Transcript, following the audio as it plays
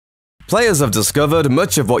Players have discovered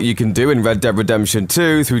much of what you can do in Red Dead Redemption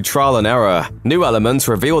 2 through trial and error. New elements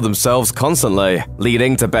reveal themselves constantly,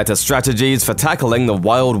 leading to better strategies for tackling the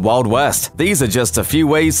wild, wild west. These are just a few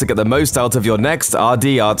ways to get the most out of your next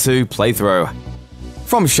RDR2 playthrough.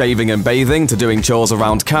 From shaving and bathing to doing chores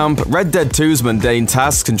around camp, Red Dead 2's mundane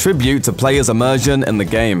tasks contribute to players' immersion in the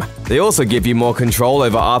game. They also give you more control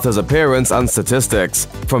over Arthur's appearance and statistics,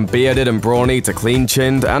 from bearded and brawny to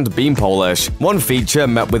clean-chinned and beam polish. One feature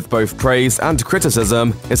met with both praise and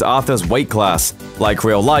criticism is Arthur's weight class. Like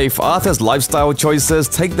real life, Arthur's lifestyle choices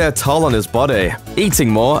take their toll on his body. Eating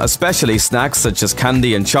more, especially snacks such as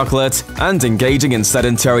candy and chocolate, and engaging in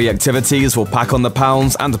sedentary activities will pack on the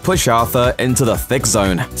pounds and push Arthur into the thick zone.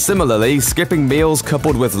 Similarly, skipping meals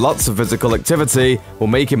coupled with lots of physical activity will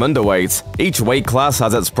make him underweight. Each weight class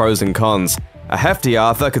has its pros and cons. A hefty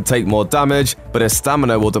Arthur could take more damage, but his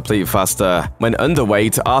stamina will deplete faster. When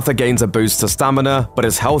underweight, Arthur gains a boost to stamina, but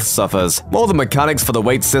his health suffers. While the mechanics for the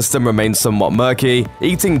weight system remain somewhat murky,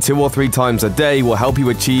 eating 2 or 3 times a day will help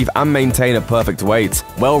you achieve and maintain a perfect weight.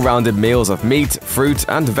 Well-rounded meals of meat, fruit,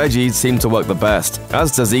 and veggies seem to work the best,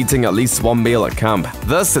 as does eating at least 1 meal at camp.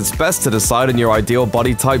 Thus, it's best to decide on your ideal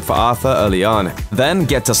body type for Arthur early on. Then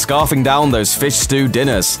get to scarfing down those fish stew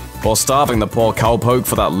dinners, or starving the poor cowpoke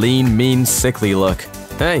for that lean, mean, sickly look.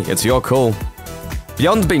 Hey, it's your call.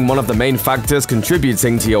 Beyond being one of the main factors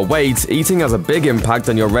contributing to your weight, eating has a big impact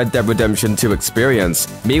on your Red Dead Redemption 2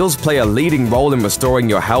 experience. Meals play a leading role in restoring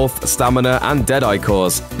your health, stamina, and Deadeye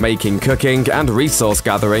cores, making cooking and resource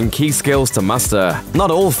gathering key skills to master. Not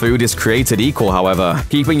all food is created equal, however.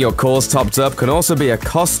 Keeping your cores topped up can also be a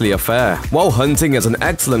costly affair. While hunting is an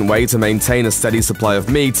excellent way to maintain a steady supply of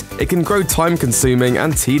meat, it can grow time-consuming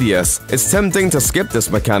and tedious. It's tempting to skip this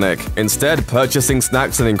mechanic, instead purchasing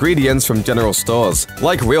snacks and ingredients from general stores.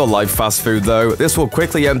 Like real-life fast food though, this will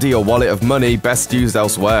quickly empty your wallet of money best used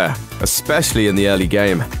elsewhere, especially in the early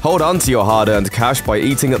game. Hold on to your hard-earned cash by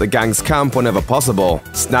eating at the gang's camp whenever possible.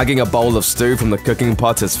 Snagging a bowl of stew from the cooking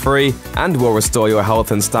pot is free and will restore your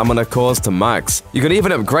health and stamina cores to max. You can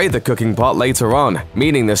even upgrade the cooking pot later on,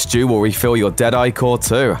 meaning the stew will refill your Deadeye core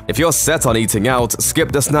too. If you're set on eating out,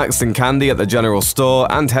 skip the snacks and candy at the general store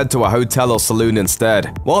and head to a hotel or saloon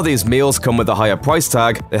instead. While these meals come with a higher price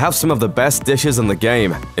tag, they have some of the best dishes in the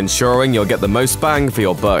game, ensuring you'll get the most bang for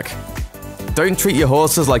your buck. Don't treat your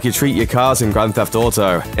horses like you treat your cars in Grand Theft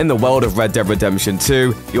Auto. In the world of Red Dead Redemption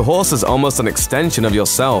 2, your horse is almost an extension of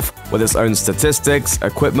yourself, with its own statistics,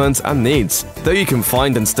 equipment, and needs. Though you can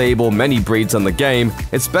find and stable many breeds in the game,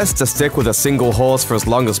 it's best to stick with a single horse for as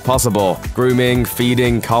long as possible. Grooming,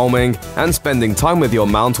 feeding, calming, and spending time with your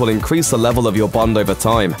mount will increase the level of your bond over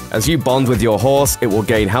time. As you bond with your horse, it will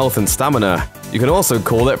gain health and stamina. You can also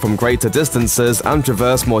call it from greater distances and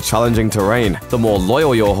traverse more challenging terrain. The more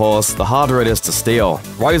loyal your horse, the harder it is to steal.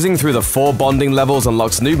 Rising through the 4 bonding levels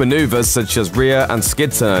unlocks new maneuvers such as rear and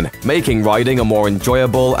skid turn, making riding a more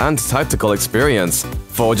enjoyable and tactical experience.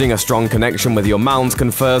 Forging a strong connection with your mount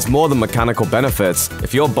confers more than mechanical benefits.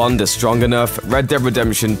 If your bond is strong enough, Red Dead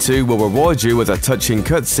Redemption 2 will reward you with a touching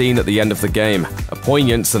cutscene at the end of the game, a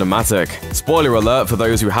poignant cinematic. Spoiler alert for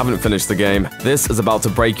those who haven't finished the game, this is about to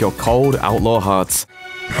break your cold outlaw hearts.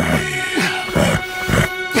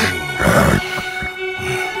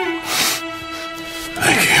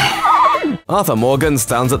 Arthur Morgan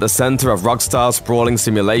stands at the center of Rockstar's sprawling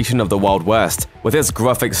simulation of the Wild West. With his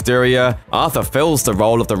gruff exterior, Arthur fills the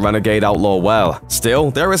role of the renegade outlaw well.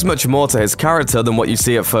 Still, there is much more to his character than what you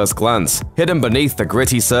see at first glance. Hidden beneath the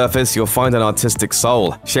gritty surface, you'll find an artistic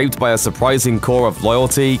soul, shaped by a surprising core of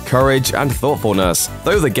loyalty, courage, and thoughtfulness.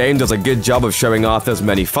 Though the game does a good job of showing Arthur's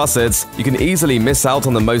many facets, you can easily miss out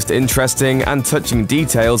on the most interesting and touching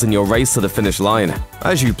details in your race to the finish line.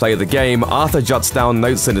 As you play the game, Arthur jots down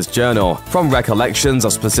notes in his journal, from recollections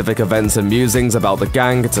of specific events and musings about the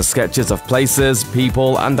gang to sketches of places,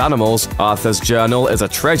 people, and animals. Arthur's journal is a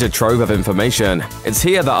treasure trove of information. It's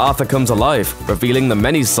here that Arthur comes alive, revealing the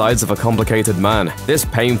many sides of a complicated man. This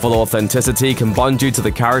painful authenticity can bond you to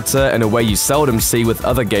the character in a way you seldom see with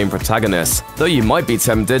other game protagonists. Though you might be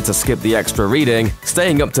tempted to skip the extra reading,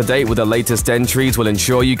 staying up to date with the latest entries will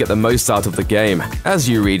ensure you get the most out of the game. As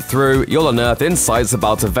you read through, you'll unearth insights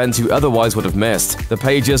about events you otherwise would have missed. The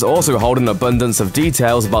pages also hold an abundance of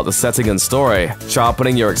details about the setting and story,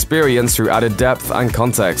 sharpening your experience through added depth and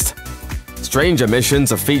context. Stranger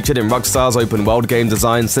missions are featured in Rockstar's open-world game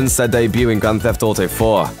design since their debut in Grand Theft Auto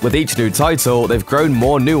 4. With each new title, they've grown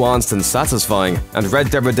more nuanced and satisfying, and Red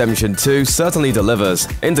Dead Redemption 2 certainly delivers.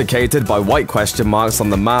 Indicated by white question marks on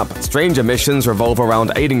the map, stranger missions revolve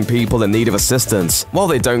around aiding people in need of assistance. While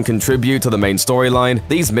they don't contribute to the main storyline,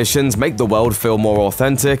 these missions make the world feel more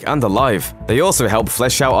authentic and alive. They also help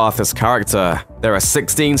flesh out Arthur's character. There are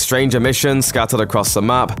 16 stranger missions scattered across the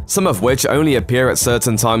map, some of which only appear at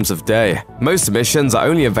certain times of day. Most missions are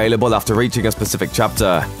only available after reaching a specific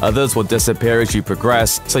chapter. Others will disappear as you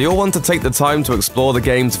progress, so you'll want to take the time to explore the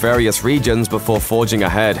game's various regions before forging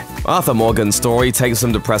ahead. Arthur Morgan's story takes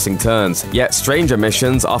some depressing turns, yet stranger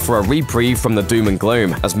missions offer a reprieve from the doom and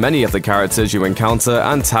gloom, as many of the characters you encounter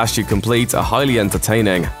and tasks you complete are highly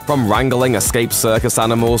entertaining. From wrangling escaped circus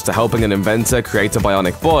animals to helping an inventor create a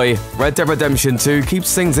bionic boy, Red Dead Redemption 2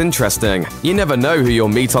 keeps things interesting. You never know who you'll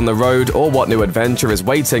meet on the road or what new adventure is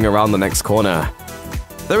waiting around the next corner.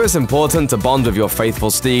 Though it's important to bond with your faithful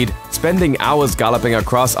steed, spending hours galloping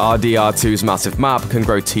across RDR2's massive map can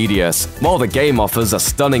grow tedious. While the game offers a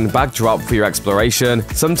stunning backdrop for your exploration,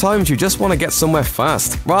 sometimes you just want to get somewhere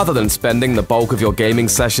fast. Rather than spending the bulk of your gaming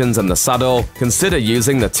sessions in the saddle, consider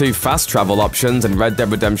using the two fast travel options in Red Dead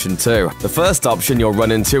Redemption 2. The first option you'll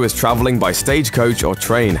run into is traveling by stagecoach or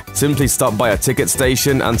train. Simply stop by a ticket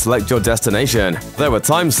station and select your destination. Though a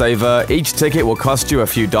time saver, each ticket will cost you a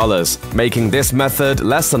few dollars, making this method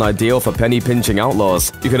less than ideal for penny-pinching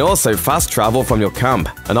outlaws. You can also fast travel from your camp,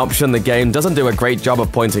 an option the game doesn't do a great job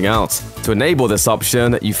of pointing out. To enable this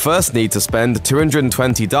option, you first need to spend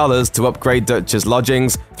 $220 to upgrade Dutch's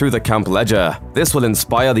lodgings through the camp ledger. This will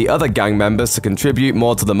inspire the other gang members to contribute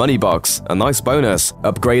more to the money box, a nice bonus.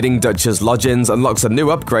 Upgrading Dutch's lodgings unlocks a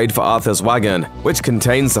new upgrade for Arthur's wagon, which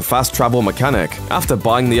contains the fast travel mechanic. After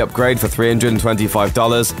buying the upgrade for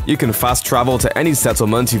 $325, you can fast travel to any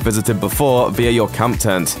settlement you visited before via your camp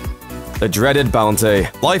tent. The dreaded bounty.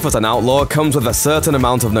 Life as an outlaw comes with a certain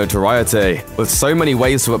amount of notoriety. With so many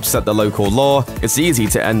ways to upset the local law, it's easy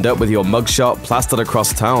to end up with your mugshot plastered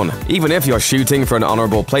across town. Even if you're shooting for an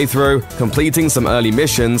honorable playthrough, completing some early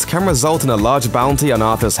missions can result in a large bounty on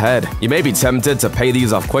Arthur's head. You may be tempted to pay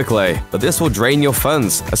these off quickly, but this will drain your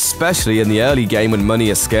funds, especially in the early game when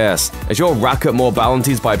money is scarce. As you'll rack up more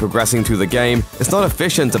bounties by progressing through the game, it's not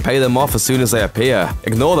efficient to pay them off as soon as they appear.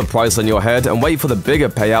 Ignore the price on your head and wait for the bigger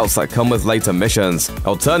payouts that come with later missions.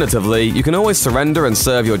 Alternatively, you can always surrender and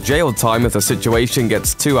serve your jail time if the situation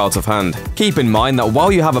gets too out of hand. Keep in mind that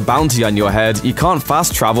while you have a bounty on your head, you can't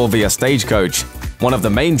fast travel via stagecoach, one of the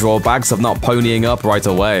main drawbacks of not ponying up right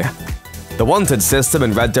away. The wanted system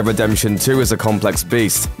in Red Dead Redemption 2 is a complex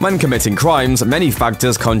beast. When committing crimes, many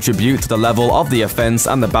factors contribute to the level of the offense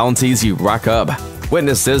and the bounties you rack up.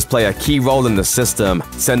 Witnesses play a key role in the system,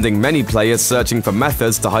 sending many players searching for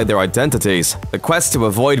methods to hide their identities. The quest to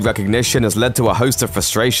avoid recognition has led to a host of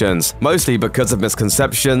frustrations, mostly because of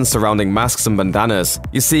misconceptions surrounding masks and bandanas.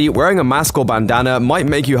 You see, wearing a mask or bandana might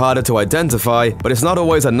make you harder to identify, but it's not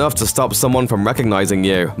always enough to stop someone from recognizing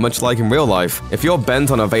you, much like in real life. If you're bent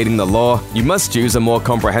on evading the law, you must use a more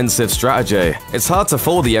comprehensive strategy. It's hard to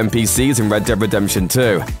fool the NPCs in Red Dead Redemption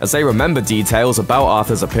 2, as they remember details about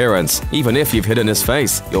Arthur's appearance, even if you've hidden his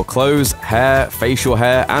face. Your clothes, hair, facial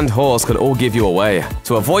hair, and horse could all give you away.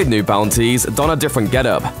 To avoid new bounties, don a different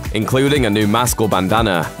getup, including a new mask or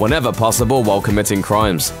bandana, whenever possible while committing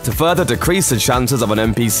crimes. To further decrease the chances of an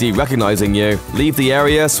NPC recognizing you, leave the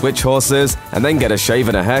area, switch horses, and then get a shave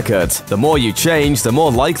and a haircut. The more you change, the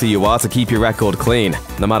more likely you are to keep your record clean,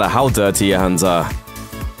 no matter how dirty your hands are.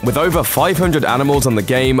 With over 500 animals in the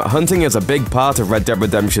game, hunting is a big part of Red Dead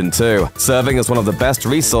Redemption 2, serving as one of the best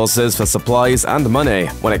resources for supplies and money.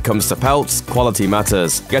 When it comes to pelts, quality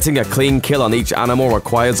matters. Getting a clean kill on each animal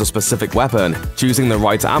requires a specific weapon. Choosing the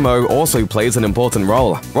right ammo also plays an important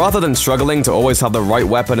role. Rather than struggling to always have the right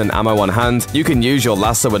weapon and ammo on hand, you can use your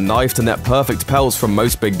lasso and knife to net perfect pelts from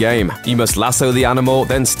most big game. You must lasso the animal,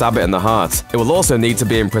 then stab it in the heart. It will also need to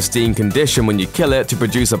be in pristine condition when you kill it to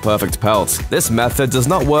produce a perfect pelt. This method does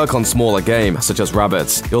not work on smaller game, such as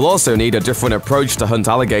rabbits. You'll also need a different approach to hunt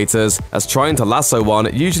alligators, as trying to lasso one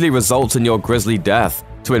usually results in your grisly death.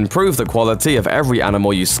 To improve the quality of every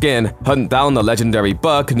animal you skin, hunt down the legendary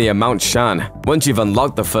buck near Mount Shan. Once you've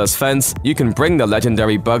unlocked the first fence, you can bring the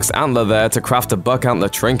legendary buck's antler there to craft a buck antler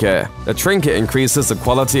trinket. The trinket increases the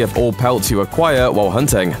quality of all pelts you acquire while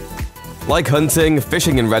hunting. Like hunting,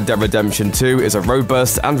 fishing in Red Dead Redemption 2 is a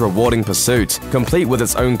robust and rewarding pursuit, complete with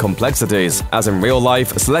its own complexities. As in real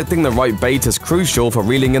life, selecting the right bait is crucial for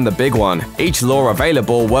reeling in the big one. Each lure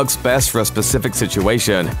available works best for a specific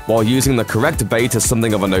situation. While using the correct bait is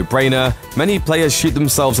something of a no-brainer, many players shoot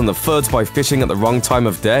themselves in the foot by fishing at the wrong time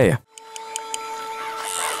of day.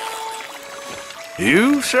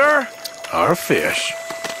 You, sir, are a fish.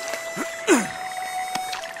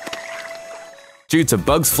 Due to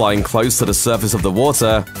bugs flying close to the surface of the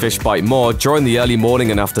water, fish bite more during the early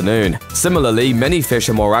morning and afternoon. Similarly, many fish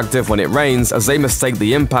are more active when it rains as they mistake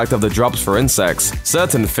the impact of the drops for insects.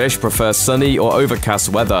 Certain fish prefer sunny or overcast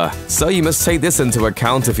weather, so you must take this into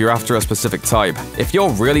account if you're after a specific type. If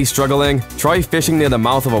you're really struggling, try fishing near the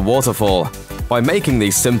mouth of a waterfall. By making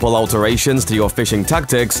these simple alterations to your fishing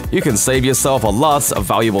tactics, you can save yourself a lot of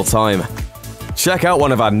valuable time. Check out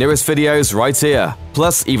one of our newest videos right here.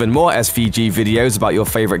 Plus, even more SVG videos about your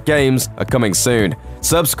favorite games are coming soon.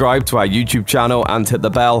 Subscribe to our YouTube channel and hit the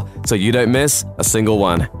bell so you don't miss a single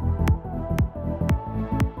one.